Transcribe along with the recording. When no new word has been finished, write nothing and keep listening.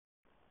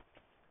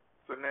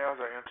So now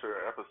as I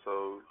enter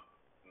episode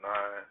 9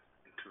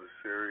 into the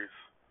series,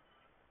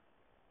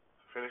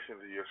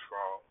 finishing the year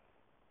strong,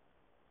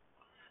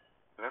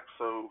 an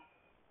episode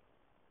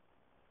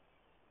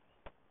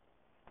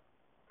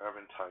I've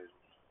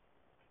entitled,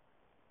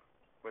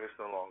 When It's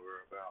No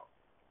Longer About.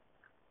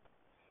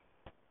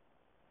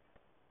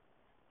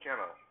 Kind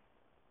of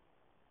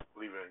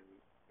leaving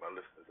my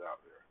listeners out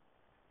there.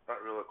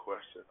 Not really a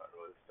question, not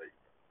really a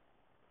statement.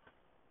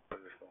 When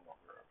it's no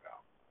longer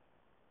about.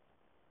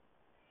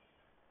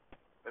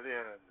 And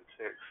then in the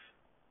text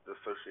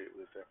associated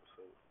with this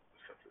episode,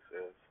 it simply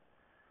says,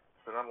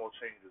 phenomenal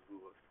changes we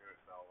will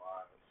experience in our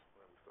lives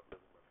when we start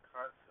living with the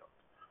concept,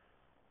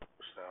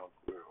 which sounds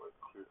really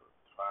clear,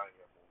 defining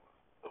it more,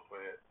 of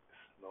when it's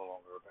no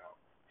longer about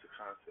the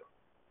concept.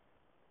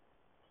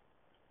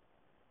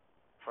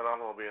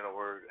 Phenomenal being a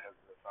word that has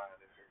been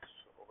defined as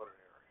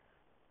extraordinary,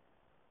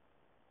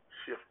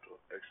 shift or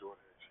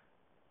extraordinary,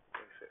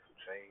 any sense of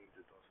change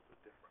or doing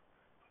something different.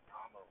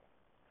 Phenomenal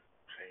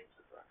change,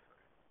 as I say.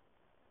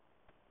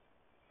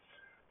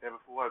 And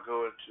before I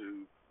go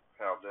into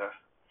how the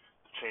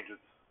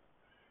changes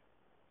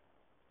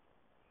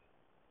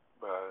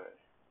by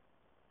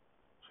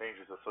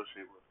changes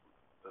associated with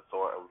the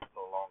thought I was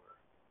no longer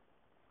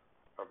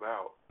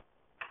about,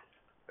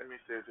 let me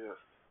say this.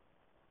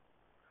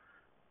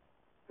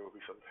 There will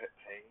be some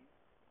pain.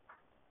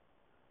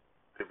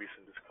 There will be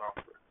some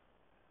discomfort.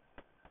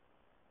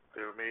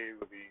 There may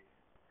be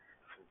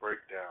some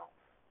breakdowns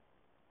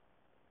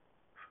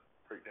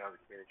in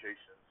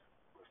communications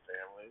with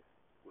family,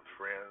 with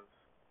friends,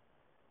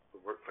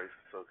 with workplace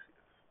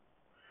associates.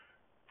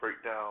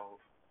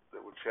 Breakdowns that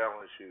will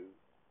challenge you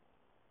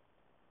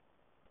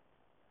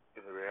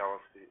in the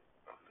reality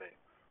of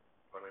things.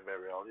 What I mean by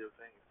reality of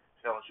things,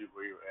 challenge you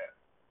where you're at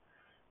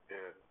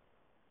in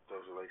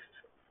those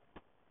relationships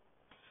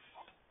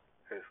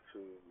as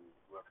to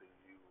whether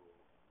you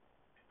will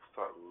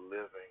start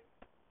living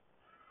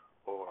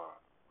or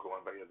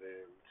going by your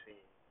daily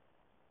routine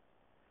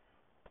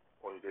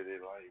or your day-to-day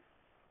life,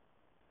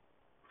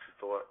 which is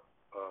thought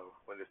of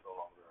when it's no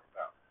longer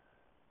about.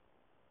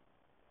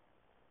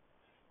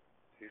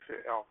 He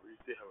said, Alfred, you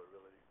still haven't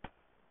really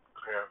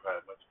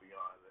clarified much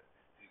beyond that.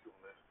 You're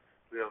going to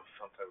live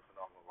some type of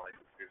phenomenal life,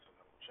 experience some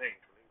type of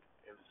change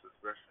in this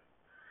expression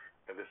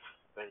and this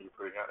thing you're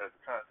putting out as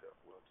a concept.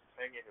 Well, just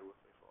hang in here with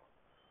me for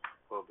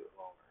a little bit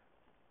longer.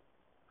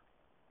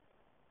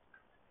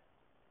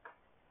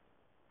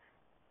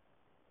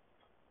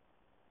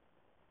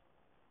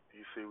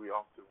 You see, we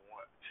often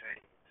want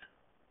change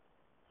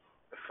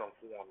in some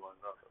form or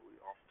another. We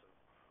often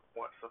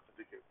want something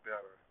to get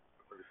better,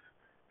 but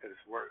at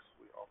its worst,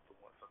 we often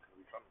want something to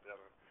become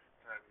better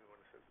time even when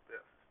it's at its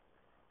best.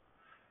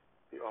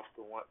 We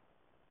often want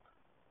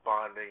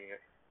bonding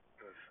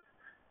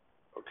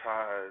or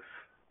ties,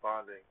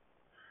 bonding,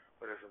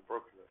 when there's some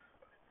brokenness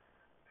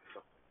in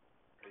something.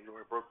 And you know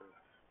what brokenness?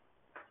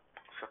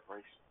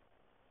 Separation.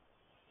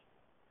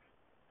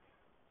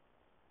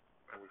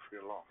 And we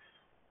feel lost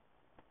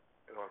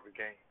in order to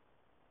gain.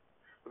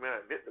 We may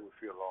not admit that we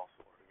feel lost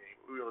in order to gain,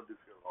 but we really do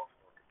feel lost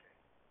in order to gain.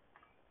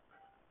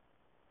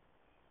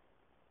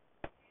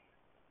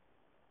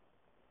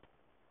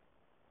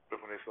 But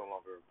when it's no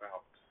longer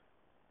about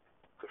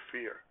the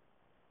fear,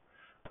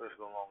 when it's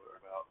no longer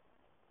about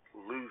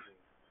losing,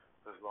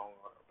 when it's no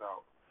longer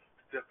about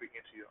stepping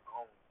into your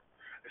own,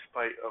 in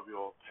spite of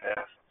your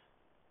past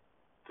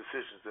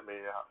decisions that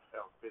may not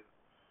have been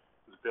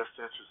in the best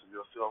interest of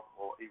yourself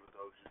or even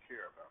those you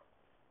care about,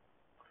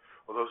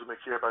 or those who may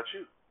care about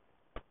you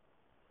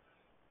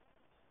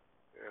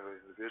as an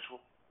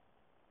individual,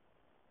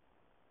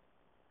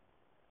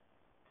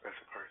 as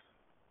a person,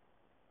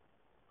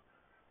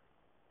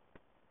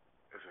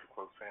 as a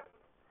close family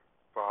member,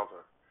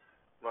 father,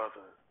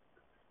 mother,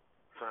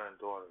 son,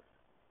 daughter,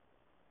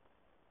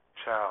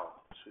 child,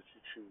 should you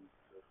choose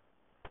to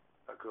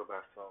go by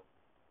some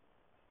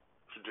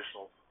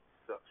traditional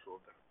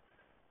sexual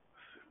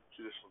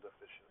traditional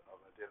definition of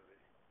identity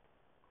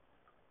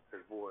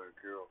as boy,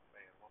 girl,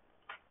 man, woman.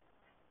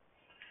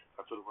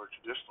 I put the word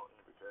traditional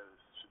in because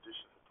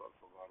traditions have taught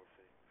us a lot of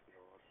things. You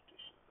know, a lot of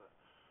traditions that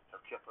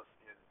have kept us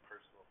in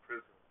personal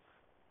prisons.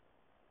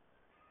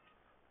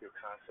 Your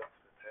concepts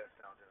have been passed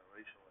down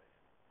generationally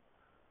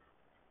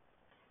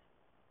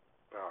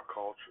by our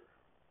culture,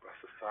 by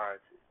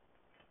society,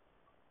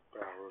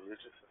 by our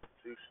religious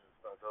institutions,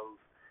 by those,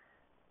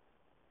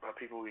 by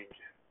people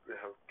that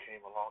have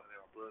came along in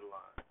our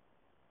bloodline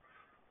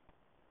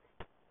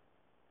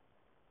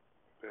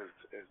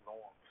as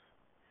norms.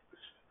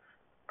 Which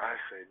I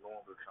say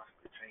norms are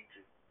constantly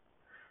changing.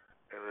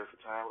 And there's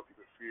a time when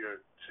people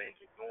fear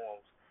changing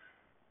norms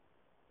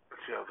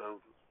until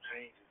those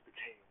changes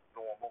became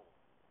normal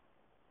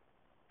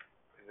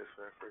in this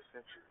very first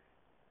century.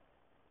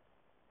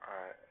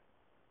 I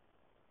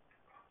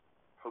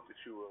hope that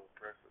you will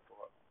embrace the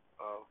thought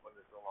of when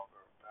it's no longer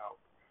about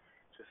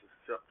just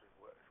accepting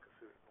what is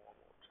considered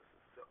normal, just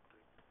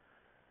accepting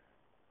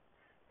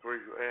where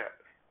you're at,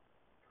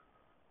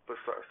 but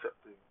start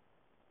accepting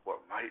what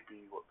might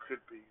be, what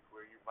could be,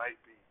 where you might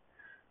be,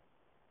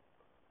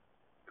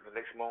 in the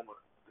next moment,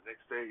 the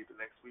next day, the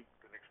next week,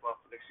 the next month,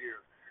 the next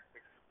year,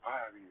 next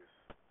 5 years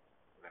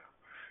now,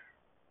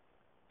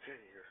 10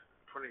 years,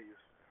 20 years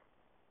now,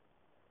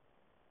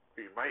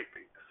 we might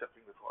be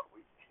accepting the thought we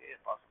can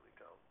possibly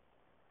go,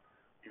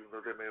 even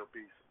though there may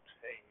be some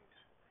change.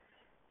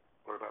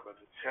 What about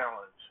the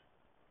challenge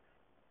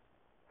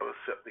of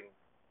accepting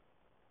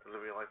and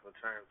living life in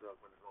terms of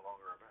when it's no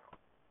longer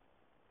about?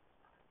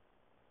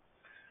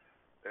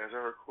 As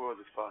I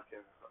record this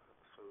podcast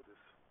episode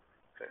this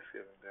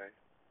Thanksgiving Day,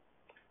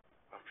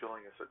 I'm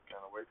feeling a certain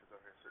kind of way because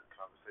I've had certain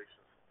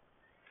conversations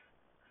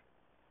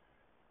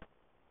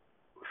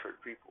with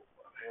certain people.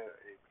 I've had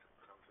a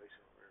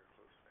conversation with a very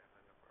close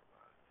family member of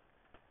mine.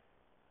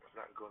 I'm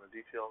not going into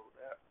detail with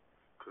that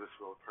because it's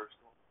really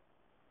personal.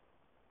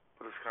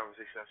 But this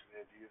conversation I actually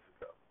had years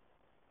ago.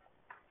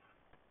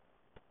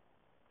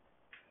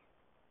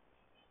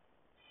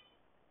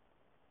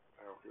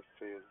 I don't just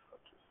say it, I'm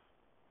just,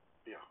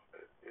 yeah,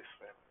 it's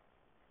family.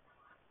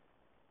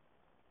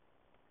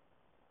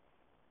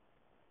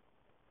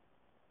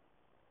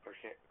 But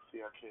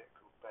I can't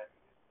go back.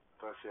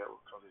 So I said, well,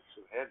 because it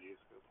should have had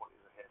years ago, the point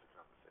is I had the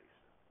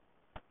conversation.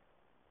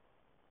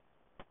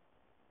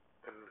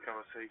 And after the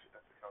conversation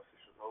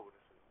was over,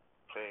 this is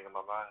playing in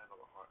my mind,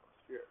 on my heart, on my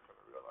spirit, I'm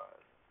trying to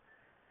realize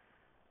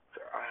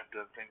that I have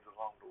done things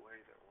along the way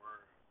that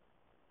were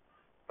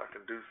not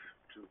conducive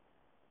to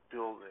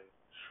building,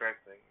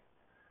 strengthening,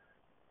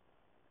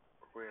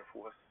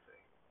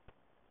 reinforcing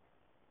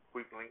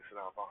weak links in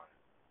our bond.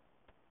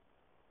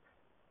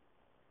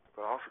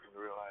 But I also can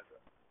realize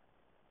that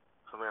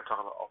something I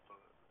talk about often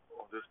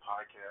on this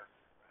podcast,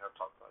 I have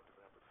talked about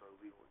different episodes,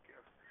 even with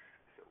guests,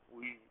 is that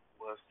we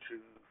must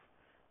choose,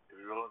 if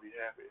we want to be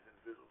happy as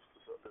individuals, to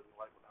start living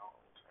life on our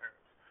own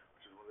terms,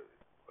 which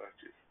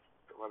is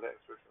one of that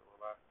expression is one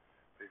of my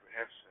favorite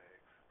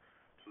hashtags,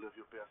 to live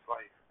your best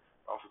life,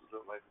 also to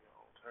live life on your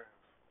own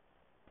terms.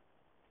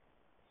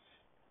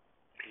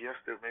 Yes,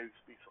 there may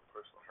be some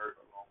personal hurt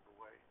along the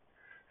way,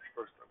 some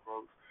personal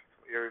growth,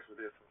 some areas where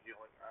there's some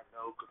healing. I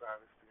know because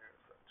I've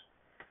experienced such.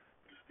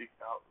 But to speak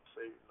out and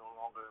say no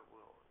longer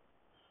will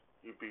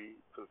you be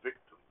the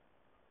victim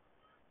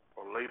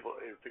or label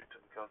a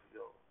victim because of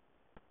your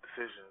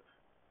decisions,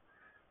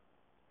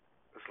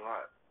 it's a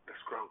lot.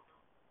 That's growth.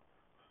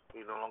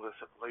 You no longer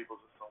accept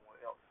labels of someone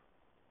else,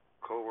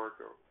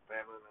 co-worker,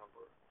 family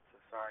member,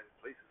 society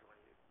places on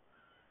you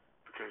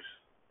because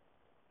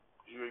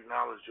you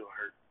acknowledge your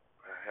hurt,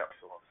 perhaps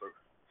on a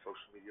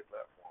social media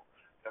platform,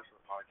 perhaps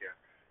on a podcast.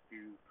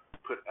 You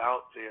put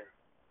out there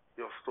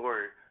your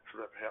story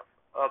so that perhaps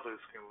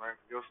others can learn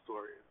from your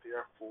story and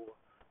therefore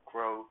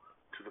grow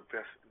to the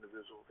best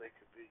individual they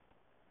could be.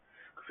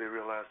 Because they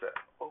realize that,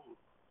 oh,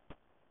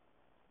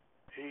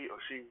 he or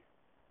she,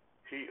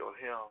 he or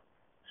him,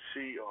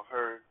 she or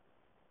her,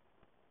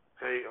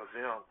 they or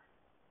them,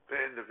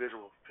 that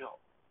individual felt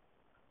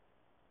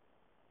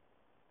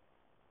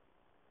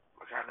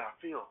like I now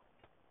feel.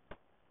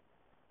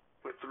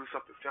 Went through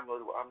something similar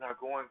to what I'm not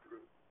going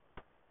through.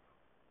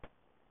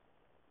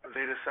 And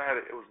they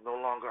decided it was no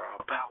longer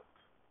about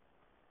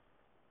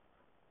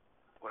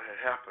what had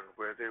happened,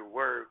 where they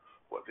were,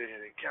 what they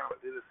had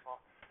encountered. They just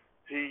saw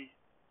he,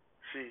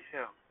 she,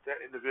 him, that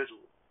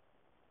individual.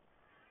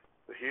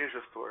 But here's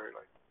your story,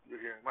 like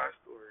you're hearing my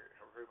story,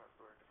 I've heard my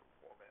story in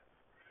different formats.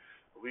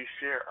 We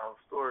share our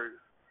stories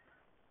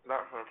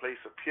not from a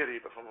place of pity,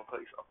 but from a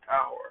place of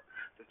power.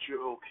 That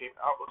you came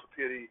out of a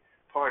pity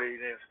party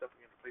and then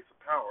stepping into a place of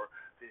power,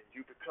 then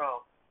you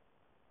become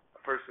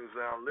a person who's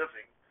now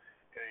living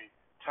in a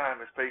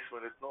time and space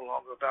when it's no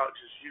longer about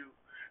just you.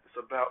 It's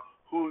about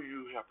who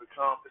you have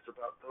become. It's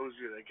about those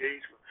you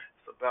engage with.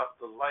 It's about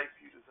the life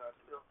you desire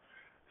to live.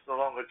 It's no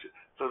longer just,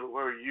 so the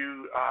word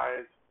you,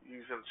 I,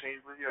 use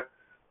interchangeably here.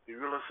 The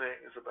real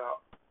saying is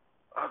about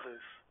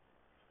others.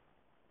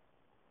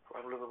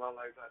 I'm living my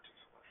life not just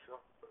for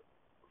myself, but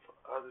for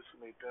others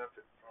who may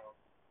benefit from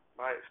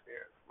my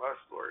experience, my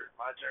story,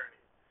 my journey.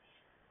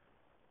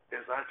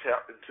 As I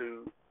tap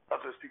into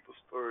other people's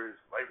stories,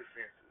 life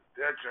experiences,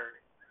 their journey.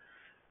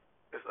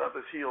 As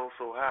others heal,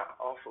 so I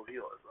also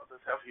heal. As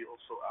others have healed,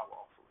 so I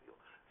will also heal.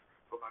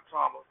 For my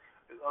trauma,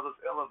 as others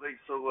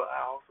elevate, so will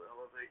I also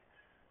elevate.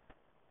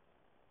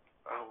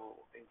 I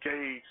will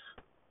engage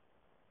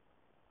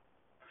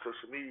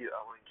social media.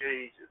 I will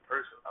engage in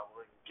person. I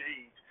will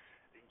engage,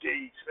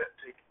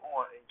 take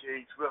on,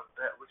 engage with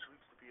that which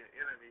used to be an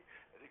enemy,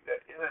 and take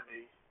that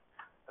enemy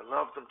and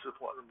love them to the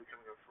point of them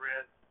becoming a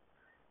friend.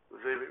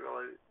 Was they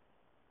really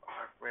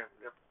our friend from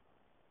their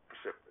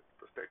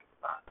perspective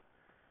or not?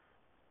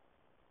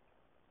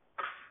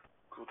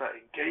 Because without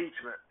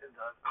engagement in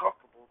the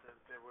uncomfortable, then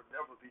there would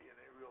never be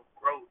any real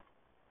growth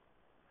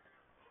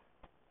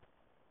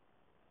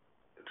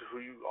into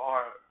who you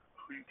are,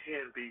 who you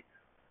can be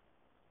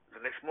the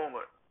next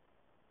moment,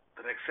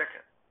 the next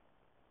second,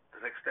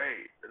 the next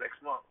day, the next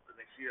month, the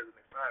next year, the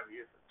next 5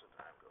 years, until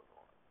time goes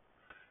on.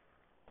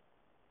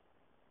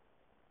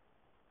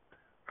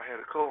 I had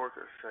a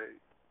coworker say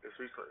this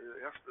recently,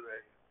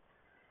 yesterday,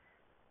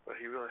 but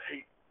he really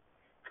hates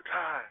the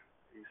time,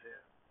 he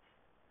said.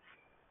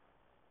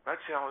 My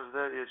challenge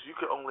there is you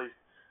could only.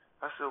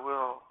 I said,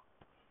 well,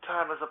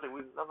 time is something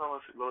we none of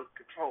us really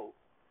control,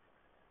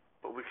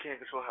 but we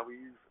can't control how we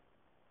use it.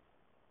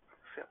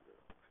 Accept the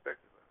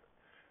perspective of it.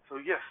 So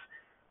yes,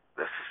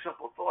 that's a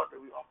simple thought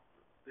that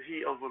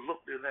he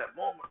overlooked in that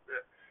moment,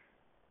 that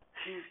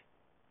he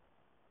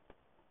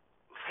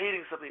was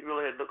hating something he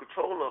really had no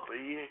control of, but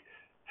he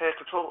had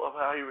control of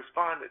how he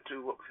responded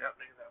to what was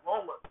happening in that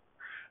moment.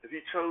 If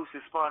he chose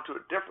to respond to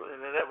it differently,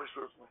 then that was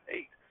from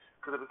hate,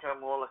 because it became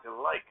more like a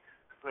like,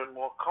 became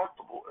more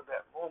comfortable in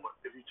that moment.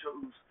 If he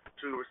chose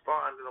to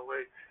respond in a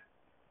way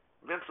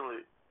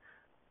mentally,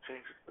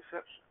 change his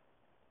perception.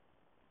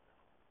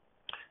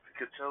 If he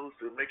could chose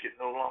to make it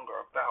no longer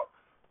about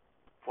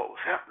what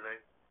was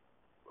happening,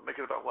 but make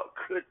it about what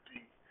could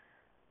be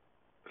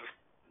in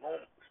a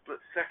moment, split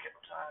second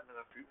of time, in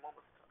a few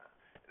moments of time.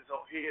 His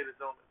own head,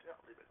 his own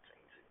mentality, been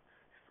changing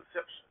his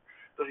perception.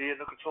 So he had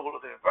no control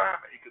of the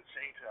environment. He could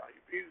change how he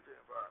viewed the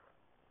environment.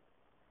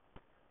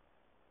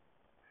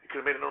 He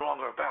could have made it no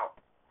longer about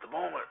the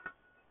moment,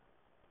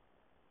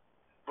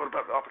 but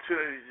about the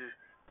opportunity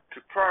to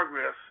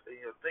progress in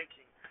your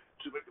thinking,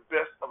 to make the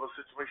best of a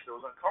situation that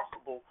was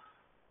uncomfortable,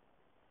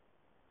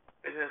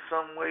 and in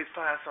some ways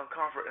find some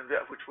comfort in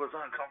that which was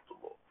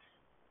uncomfortable.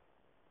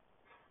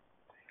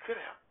 He could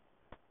have,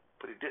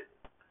 but he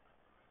didn't,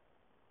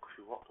 because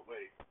he walked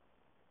away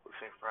with the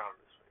same frown on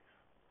his face,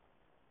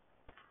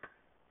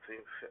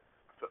 same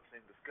I felt the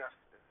same disgust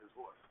in his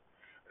voice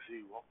as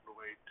he walked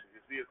away to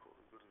his vehicle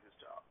to go to his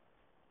job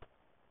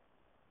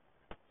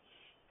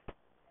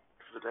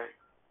for the day.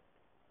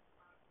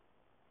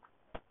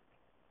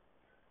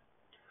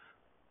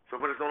 So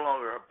when it's no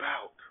longer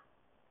about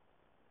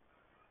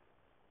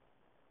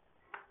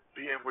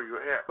being where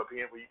you're at, but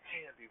being where you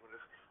can be, when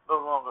it's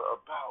no longer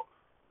about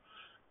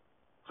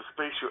the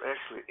space you're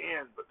actually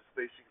in, but the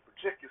space you can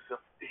project yourself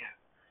in,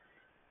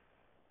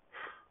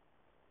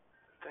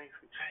 things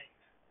can change.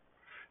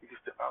 You can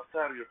step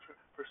outside of your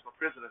personal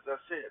prison. As I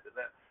said in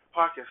that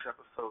podcast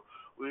episode,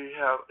 we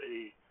have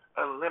a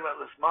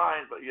limitless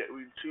mind, but yet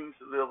we choose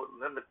to live with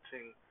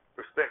limiting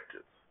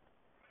perspectives.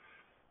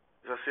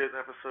 As I said in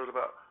the episode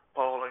about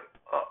falling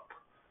up,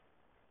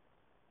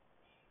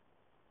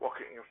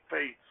 walking in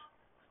faith,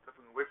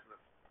 stepping away from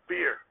the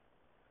fear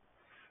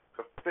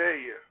of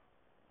failure,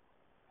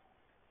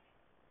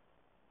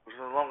 which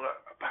is no longer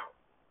about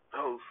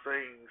those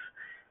things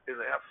in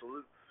the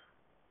absolute.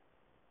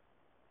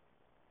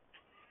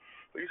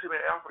 But you say,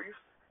 man, Alfred, you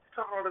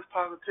talking all this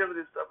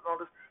positivity stuff and all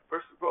this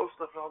versus growth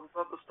stuff and all this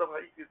other stuff, how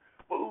you can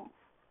move.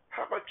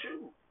 How about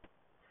you?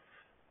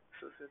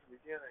 So since the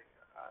beginning,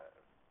 I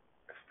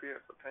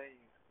experienced the pain,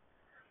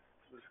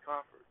 some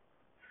discomfort.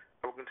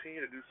 I will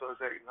continue to do so as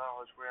I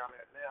acknowledge where I'm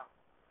at now.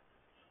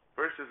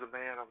 Versus the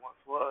man I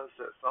once was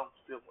that some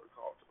still would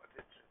call to my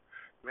attention.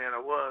 The man I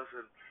was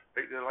and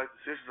make their life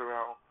decisions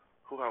around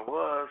who I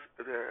was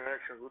and their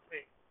interactions with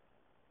me.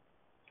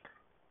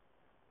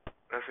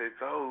 I say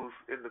those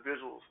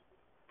individuals,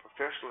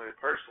 professionally and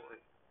personally,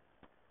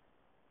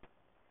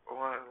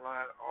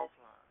 online,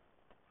 offline,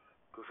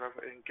 because I've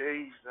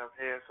engaged and I've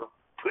had some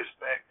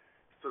pushback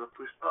instead of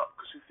push up.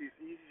 Because you see,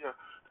 it's easier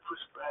to push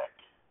back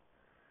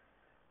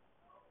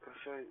and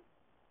say,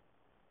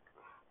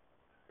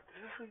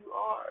 "This is who you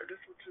are. This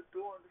is what you're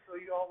doing. This is how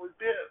you always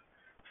been."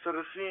 Instead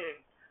of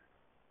seeing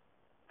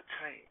the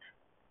change.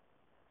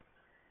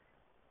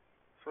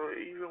 So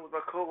even with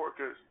my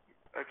coworkers,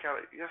 I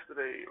counted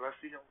yesterday. If I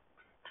see him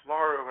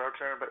tomorrow when I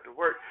return back to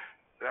work,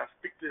 and I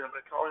speak to him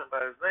and call him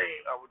by his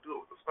name, I would do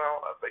it with a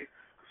smile on my face,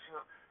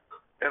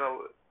 and I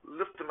would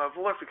lift in my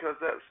voice, because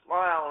that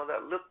smile and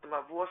that lift in my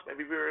voice may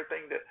be the very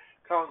thing that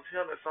causes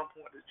him at some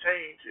point to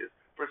change his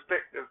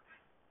perspective.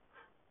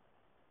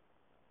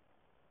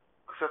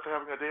 Because after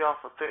having a day off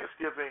for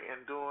Thanksgiving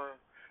and doing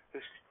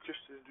his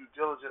Christian due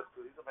diligence,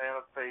 because he's a man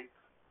of faith,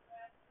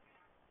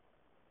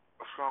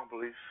 a strong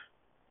belief,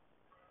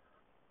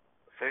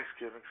 a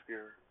Thanksgiving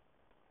spirit,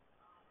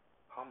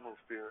 humble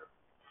spirit.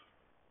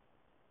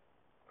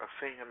 I've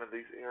seen him in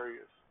these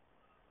areas,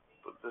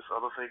 but this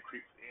other thing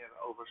creeps in,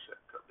 overshadows.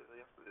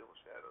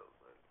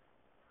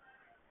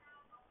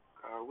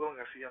 Willing,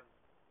 I see him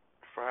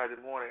Friday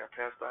morning. I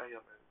pass by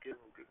him and give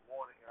him a good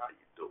morning. How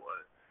you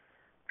doing?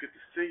 Good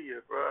to see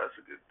you, bro. It's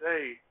a good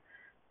day.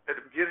 At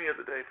the beginning of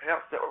the day,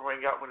 perhaps that will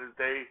ring out when his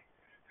day,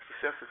 his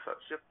perception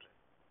starts shifting.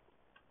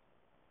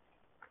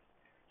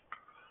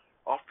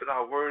 Often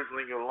our words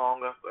linger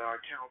long after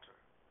our encounter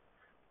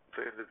with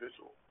the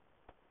individual.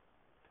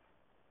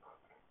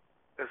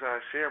 As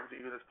I share with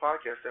you in this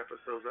podcast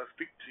episodes, I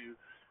speak to you,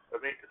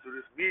 through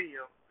this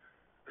medium,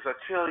 as I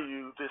tell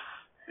you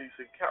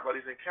about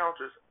these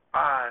encounters,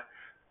 I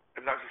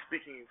am not just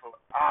speaking from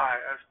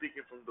I'm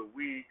speaking from the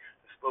we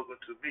that's spoken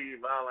to me,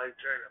 my life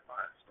journey,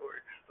 my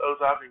story, those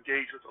I've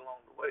engaged with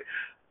along the way.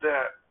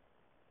 That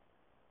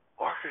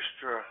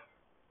orchestra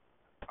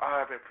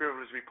I've been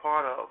privileged to be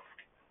part of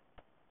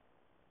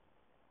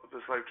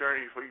this life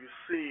journey, for you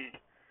see,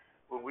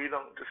 when we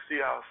don't just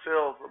see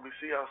ourselves, but we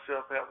see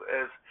ourselves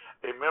as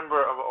a member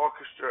of an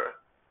orchestra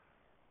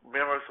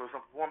members of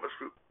some performance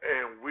group,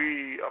 and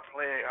we are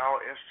playing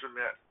our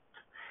instrument,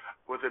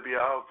 whether it be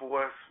our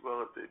voice,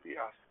 whether it be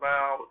our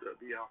smile, whether it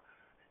be our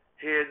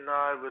head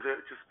nod, whether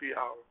it just be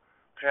our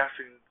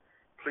passing,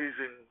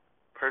 pleasing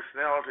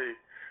personality,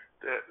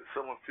 that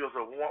someone feels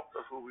a warmth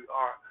of who we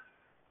are.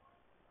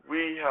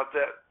 We have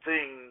that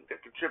thing that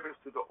contributes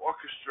to the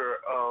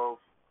orchestra of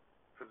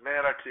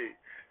humanity.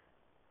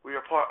 We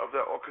are part of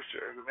that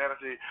orchestra of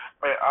humanity.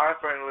 I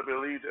firmly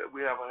believe that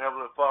we have a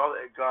Heavenly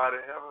Father and God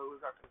in heaven who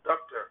is our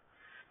conductor,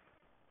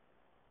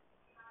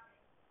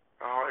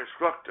 our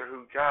instructor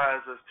who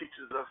guides us,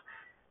 teaches us,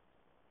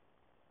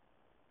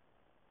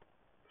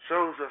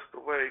 shows us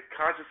the way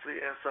consciously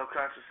and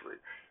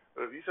subconsciously.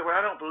 But if you say, well,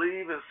 I don't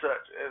believe in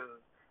such, and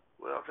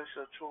well, that's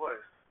your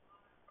choice.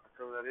 I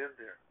throw that in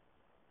there.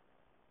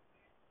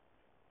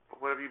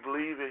 But whatever you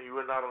believe in, you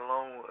are not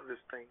alone in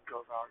this thing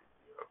called our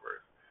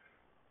universe.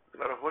 No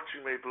matter what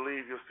you may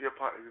believe, you'll see a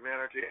part of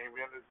humanity.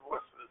 Amen.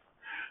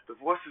 The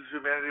voices of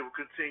humanity will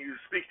continue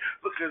to speak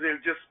because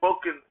they've just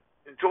spoken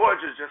in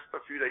Georgia just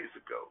a few days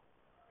ago.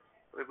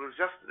 It was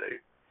yesterday.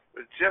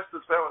 But just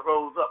as family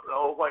rose up, the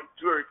whole white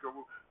jury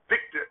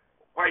convicted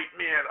white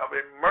men of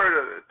a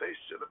murder that they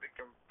should have been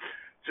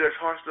Judge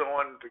Harston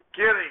on in the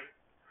beginning.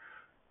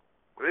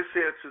 They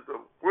said to the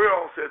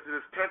world, said to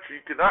this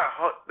country, you cannot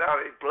hunt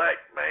down a black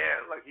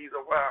man like he's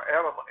a wild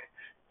animal and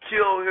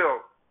kill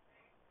him,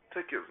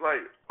 take his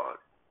life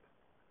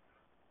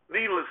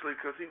needlessly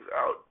because he was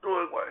out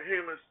doing what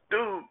humans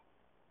do.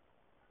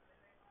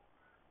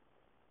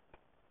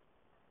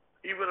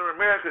 Even in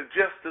America,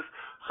 justice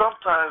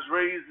sometimes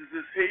raises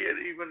its head.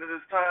 Even in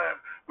this time,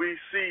 we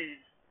see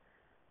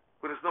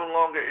when it's no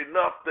longer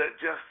enough that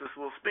justice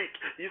will speak.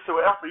 You say,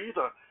 well, after you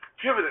done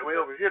pivoted way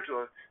over here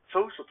to a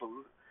social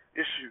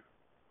issue.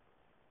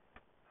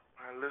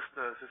 My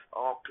listeners, it's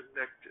all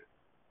connected.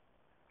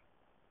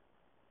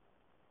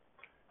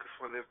 Because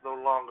when there's no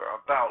longer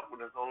about,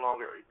 when there's no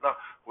longer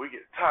enough, we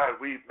get tired,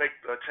 we make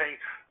a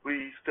change,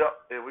 we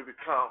step and we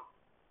become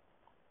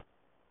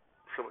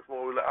so much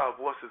more. We let our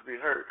voices be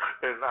heard.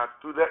 And I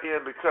threw that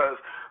in because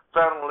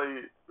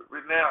finally,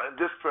 right now, in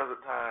this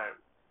present time,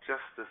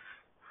 justice,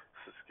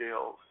 the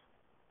scales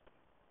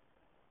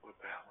were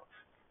balanced.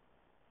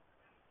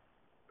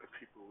 The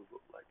people who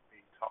look like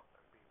me, talk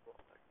like me, walk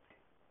like me.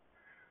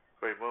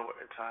 For a moment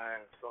in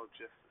time, saw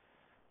justice.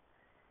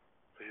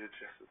 Lay the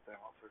justice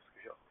balance her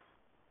scales.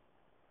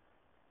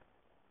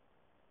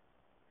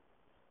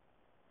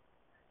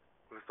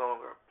 But it's no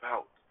longer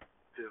about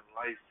then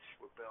life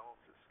will balance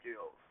the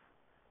scales.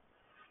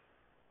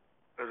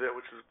 And that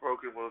which is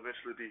broken will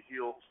eventually be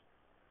healed.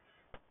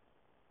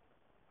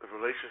 The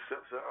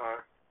relationships that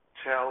are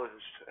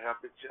challenged,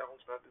 have been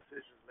challenged by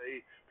decisions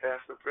made,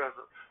 past and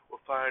present,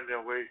 will find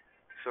their way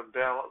to some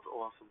balance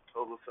or some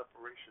total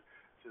separation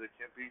so there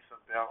can be some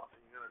balance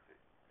and unity.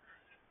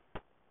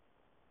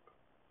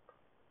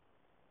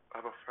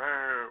 I'm a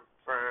firm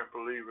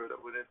believer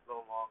that when it's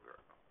no longer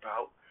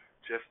about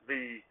just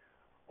me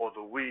or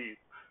the we,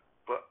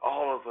 but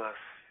all of us,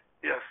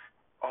 yes,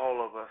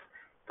 all of us,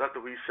 not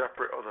the we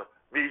separate or the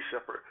me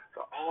separate,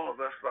 so all of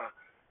us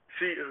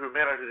see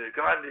humanity that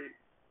Gandhi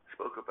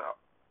spoke about.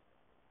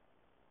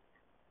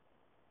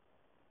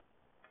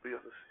 We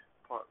are the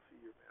part of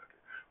humanity.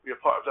 We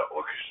are part of the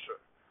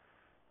orchestra.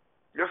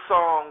 Your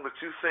song that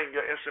you sing,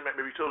 your instrument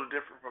may be totally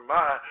different from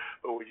mine,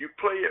 but when you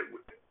play it,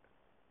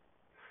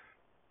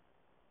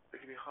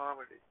 there can be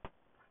harmony.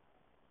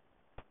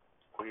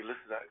 When you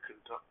listen to that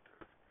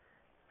conductor,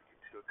 you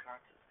can feel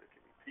conscious. There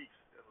can be peace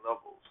and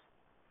levels.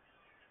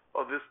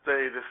 On this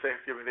day, this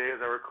Thanksgiving Day,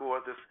 as I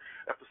record this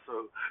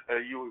episode,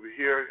 you will be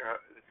here.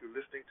 If you're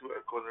listening to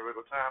it according to the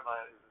regular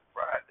timeline, it's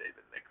Friday,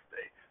 the next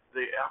day,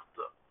 the day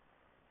after.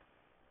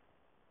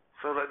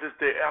 So let this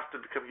day after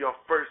become your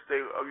first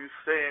day of you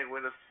saying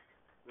when it's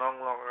no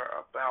longer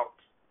about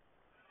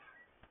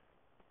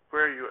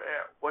where you're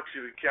at, what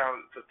you've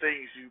encountered, the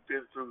things you've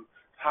been through,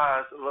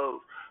 highs and lows.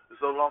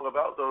 It's no longer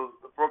about the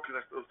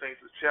brokenness, those things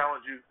that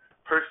challenge you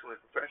personally,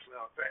 professionally,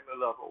 on a family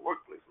level,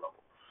 workplace level.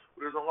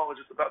 It's no longer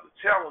just about the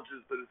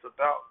challenges, but it's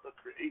about the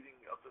creating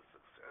of the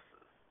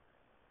successes.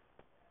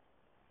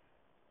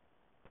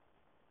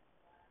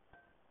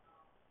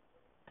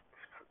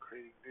 It's about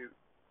creating new.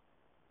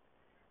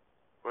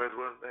 Whereas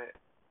one man,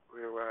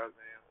 whereas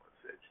man once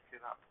said, you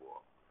cannot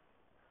pour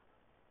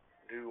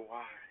new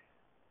wine.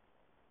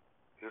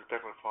 This is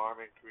back in the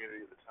farming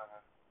community at the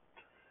time.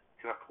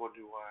 You cannot pour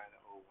new wine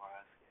in old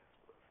wineskins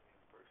for a skin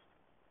person.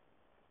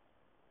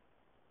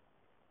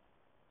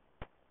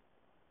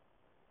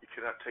 You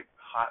cannot take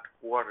hot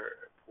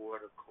water and pour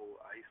it in cold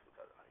ice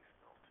without ice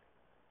melting.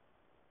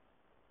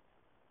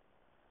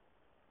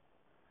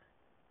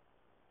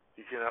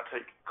 You cannot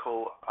take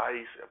cold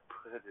ice and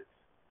put it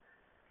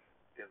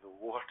in the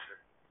water.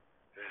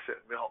 And as it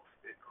melts,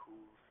 it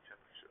cools the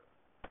temperature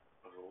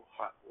of the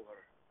hot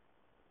water.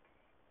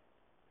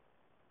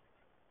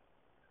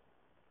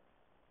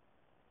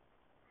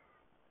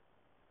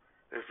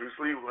 As Bruce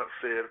Lee once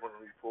said, when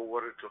we pour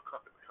water into a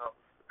cup, it becomes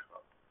the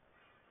cup.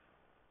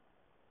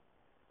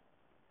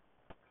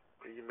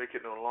 When you make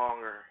it no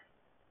longer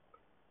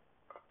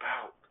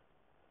about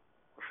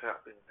what's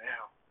happening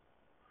now.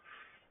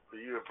 When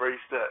you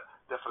embrace that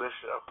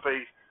definition of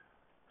faith,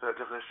 that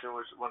definition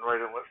which one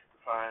writer wants to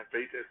define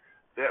faith as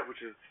that which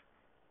is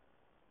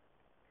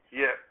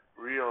yet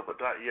real but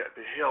not yet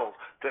beheld,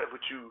 that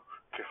which you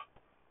can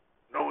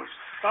know is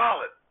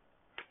solid,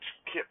 but you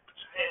can't put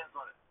your hands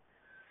on it.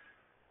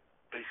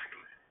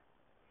 Basically,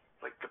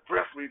 like the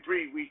breath we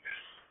breathe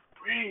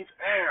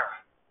air.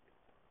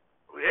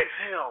 We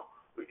exhale,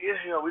 we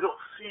inhale, we don't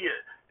see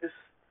it. It's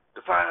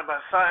defined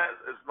by science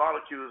as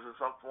molecules in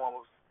some form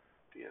of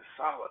being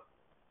solid.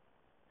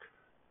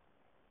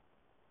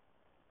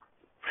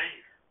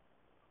 Faith,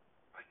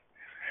 like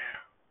it's air.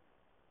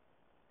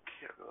 You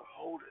can't really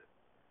hold it,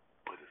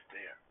 but it's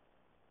there.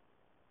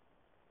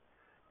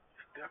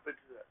 Step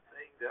into that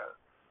thing that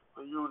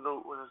when you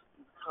know when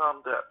you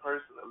become that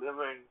person, a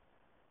living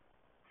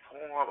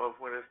form of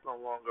when it's no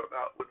longer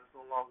about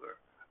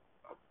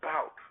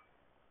about.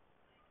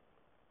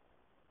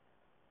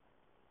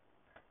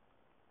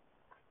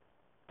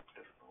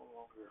 It's no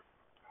longer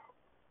about.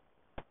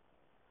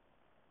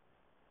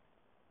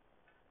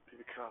 You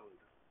become the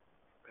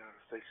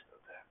manifestation of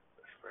that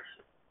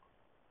expression.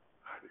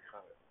 I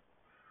become it.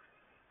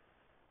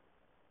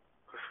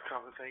 Because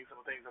some of the things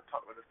I've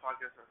talked about in this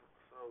podcast are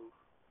so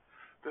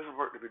there's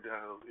work to be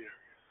done in those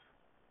areas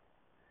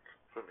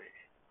for me.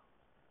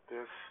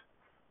 There's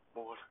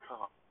more to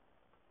come.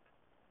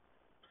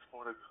 There's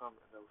more to come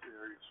in those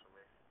areas for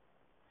me.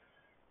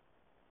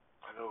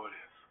 I know it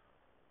is.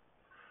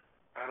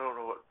 I don't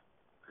know what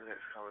the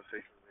next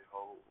conversation may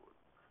hold,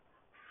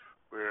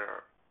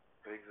 where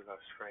things are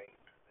not strained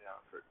in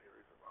certain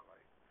areas of my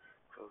life,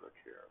 those I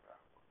care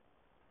about.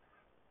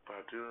 But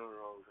I do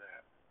know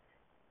that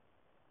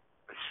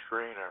a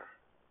strainer,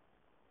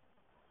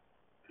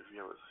 if you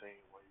ever seen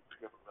when you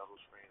pick up a metal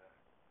strainer,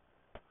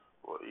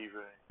 or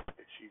even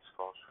a cheese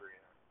called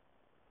strainer,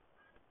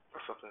 or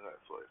something like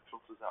that, so it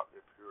filters out the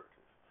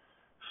impurities.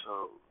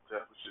 So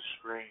that which is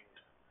strained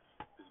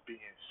is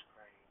being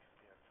strained, is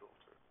being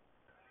filtered.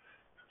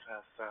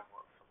 Sometimes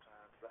silence,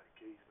 sometimes not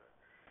engagement.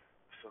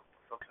 So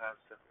sometimes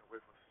stepping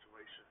away from the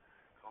situation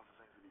causes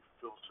things to be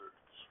filtered,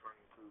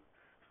 strained through,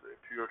 so the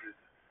impurities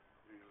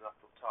be left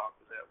on top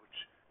of that which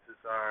is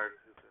desired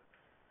is a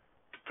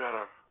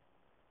better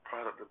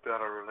product, a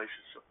better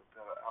relationship, a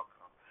better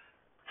outcome.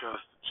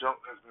 Because the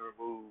junk has been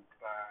removed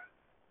by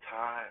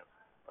time,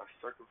 by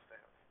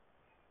circumstance,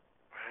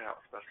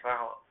 perhaps by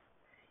silence.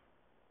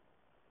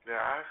 Now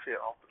I say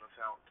often a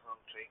silent tongue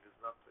changes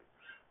nothing.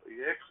 But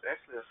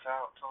actually a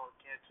silent tongue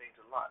can change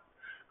a lot.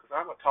 Because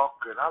I'm a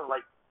talker and I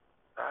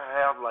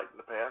have liked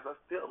in the past, I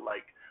still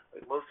like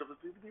most of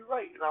us need to be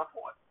right in our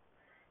point,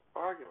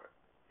 argument,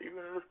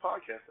 even in this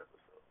podcast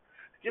episode.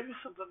 Give you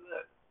something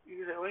that you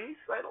can say, well, he's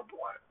right on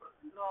point, but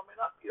I may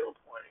not be on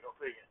point in your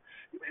opinion.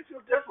 You may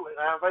feel differently,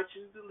 and I invite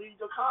you to leave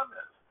your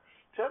comments.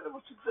 Tell me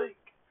what you think.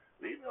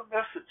 Leave me a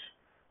message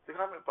in the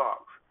comment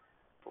box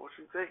for what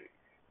you think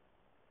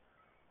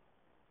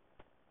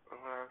of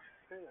what I'm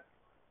saying.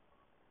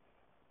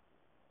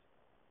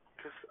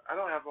 Because I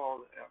don't have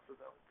all the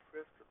answers I'm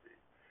supposed to be.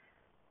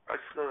 I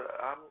just know that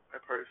I'm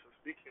a person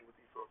speaking with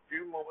you for a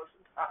few moments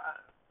in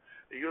time.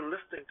 And you're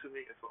listening to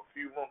me for a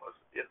few moments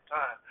in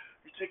time.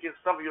 You're taking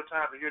some of your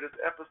time to hear this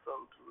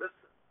episode to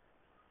listen.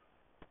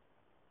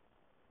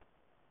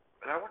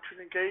 And I want you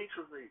to engage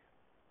with me.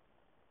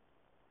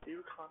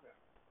 Leave a comment.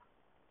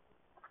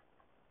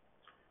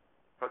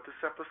 But this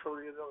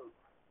episode is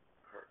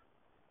over.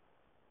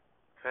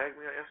 Tag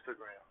me on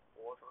Instagram,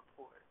 more than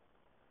important.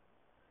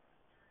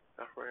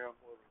 That's where I'm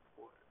more than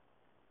important.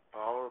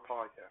 Follow the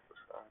podcast for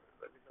starters.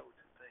 Let me know what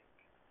you think.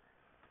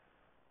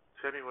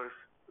 Tell me what is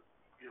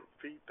your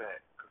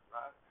feedback. Because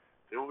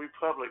they will be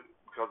public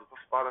because of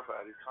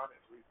Spotify. These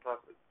comments will be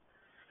public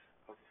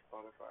because of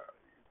Spotify.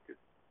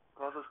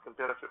 Others can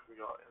benefit from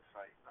your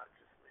insight, not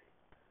just me.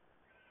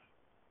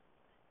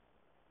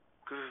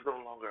 Because it's no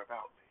longer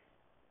about me.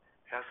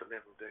 It hasn't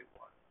been from day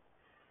one.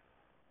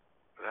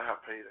 But I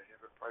have paid a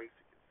heavy price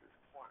to get to this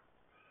point.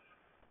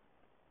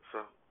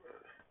 So,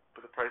 for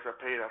the price I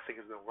paid, I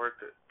think it's been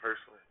worth it,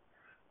 personally.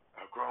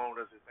 I've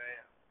grown as a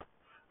man.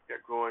 I've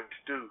got growing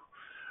to do.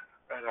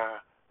 And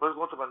I was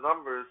going through my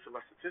numbers and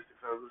my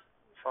statistics. I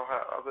saw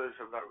how others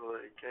have not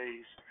really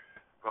engaged.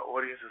 My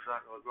audience has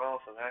not really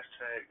grown, so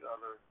hashtag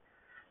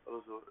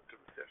those are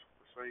different steps of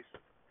persuasion.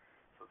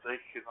 So they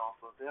can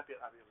also, they'll be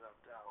not be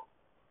left out.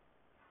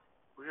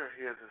 We are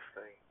here in this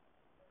thing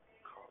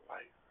called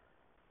life.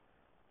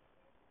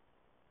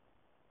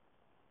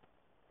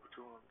 We're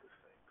doing this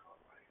thing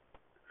called life.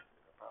 This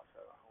thing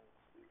outside our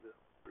homes. We live,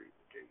 breathe,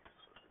 engage in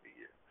social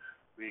media.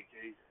 We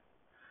engage in.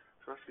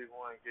 Especially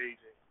more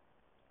engaging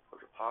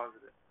for the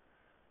positive,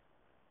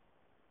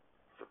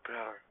 the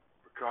better,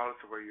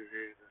 regardless of where you're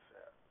hearing this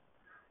at.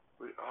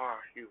 We are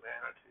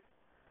humanity.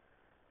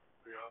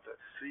 We are that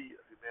sea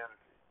of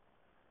humanity.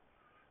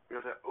 We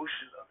are that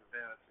ocean of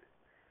humanity.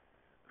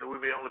 Though we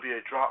may only be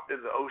a drop in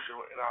the ocean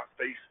in our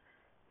space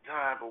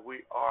time, but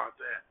we are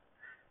that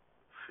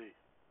sea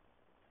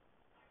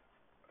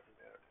of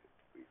humanity.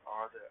 We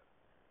are that.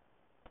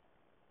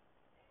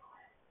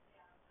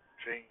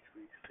 change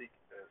we seek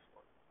as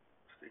one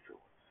speaker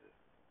once said.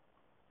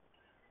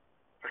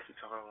 I keep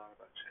talking a lot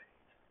about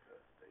change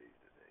because day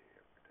to day,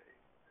 every day,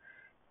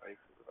 life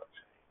is about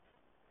change.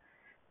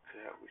 So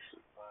yeah, we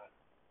should find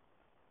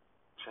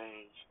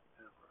change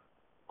never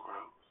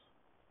grows.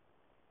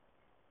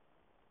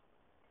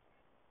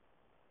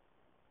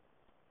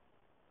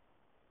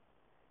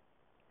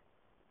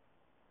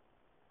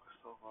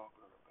 It's no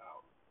longer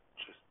about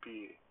just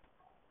being,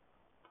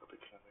 but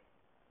becoming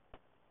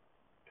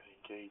and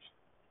engaging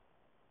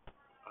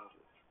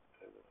others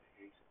as an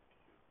engagement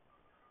with you.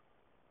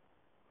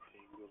 So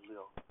you will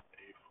live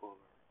a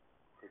fuller,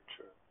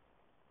 richer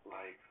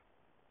life.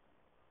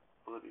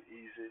 Will it be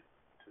easy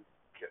to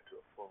get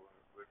to a fuller,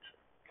 richer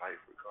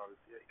life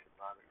regardless of your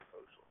economic,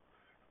 social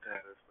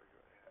status where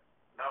you're at?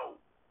 No,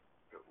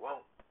 it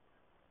won't.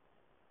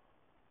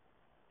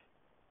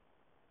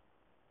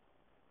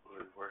 Will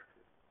it worth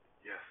it?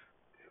 Yes,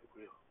 it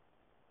will.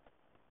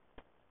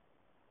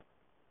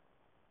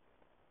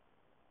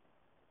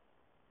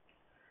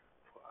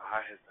 For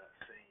eye has not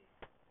seen,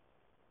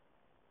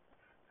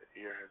 the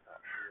ear has not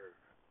heard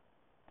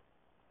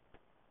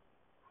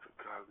what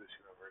God of this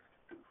universe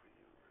can do for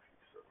you if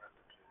you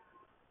surrender to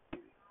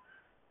Him.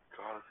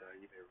 Regardless of how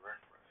you may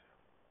reference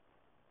Him.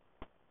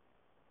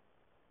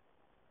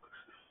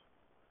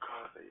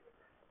 Regardless of how you may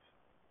reference Him.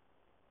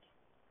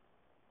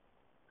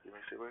 You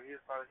may say, well, He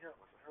is not Him.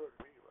 It's heard of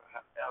me. But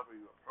however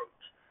you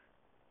approach,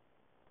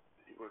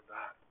 you will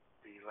not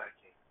be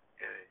lacking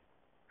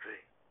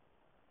anything.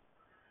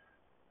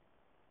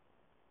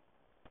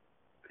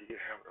 You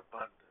can have an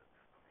abundance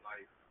of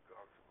life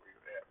regardless of where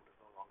you're at. But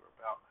it's no longer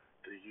about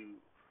the you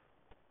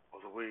or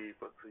the we,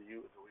 but the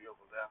you and the we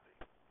overlapping.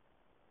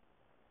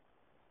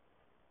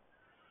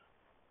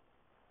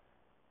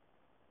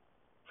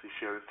 Please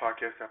share this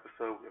podcast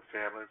episode with your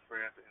family and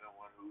friends and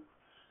anyone who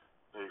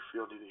may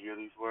feel need to hear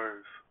these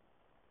words.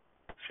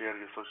 Share it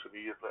on your social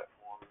media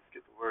platforms.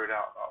 Get the word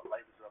out. Our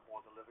life is up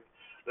more than living.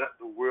 Let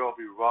the world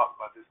be rocked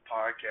by this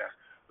podcast.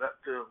 Let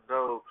them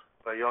know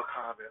by your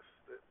comments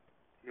that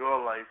your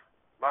life,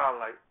 my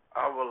life,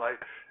 our life,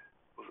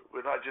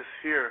 we're not just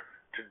here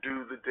to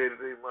do the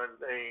day-to-day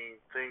mundane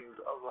things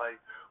of life.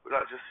 We're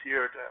not just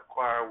here to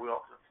acquire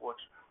wealth and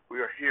fortune. We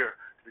are here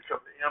to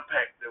become the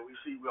impact that we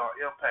see. We are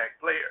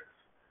impact players.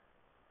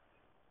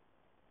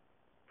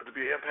 But to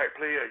be an impact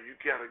player, you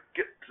got to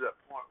get to that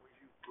point where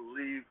you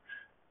believe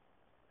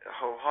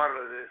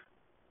wholeheartedly it's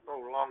no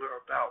longer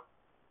about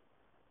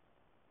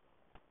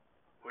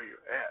where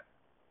you're at,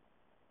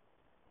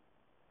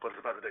 but it's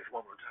about the next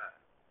moment in time.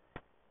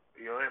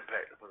 Your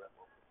impact upon that moment.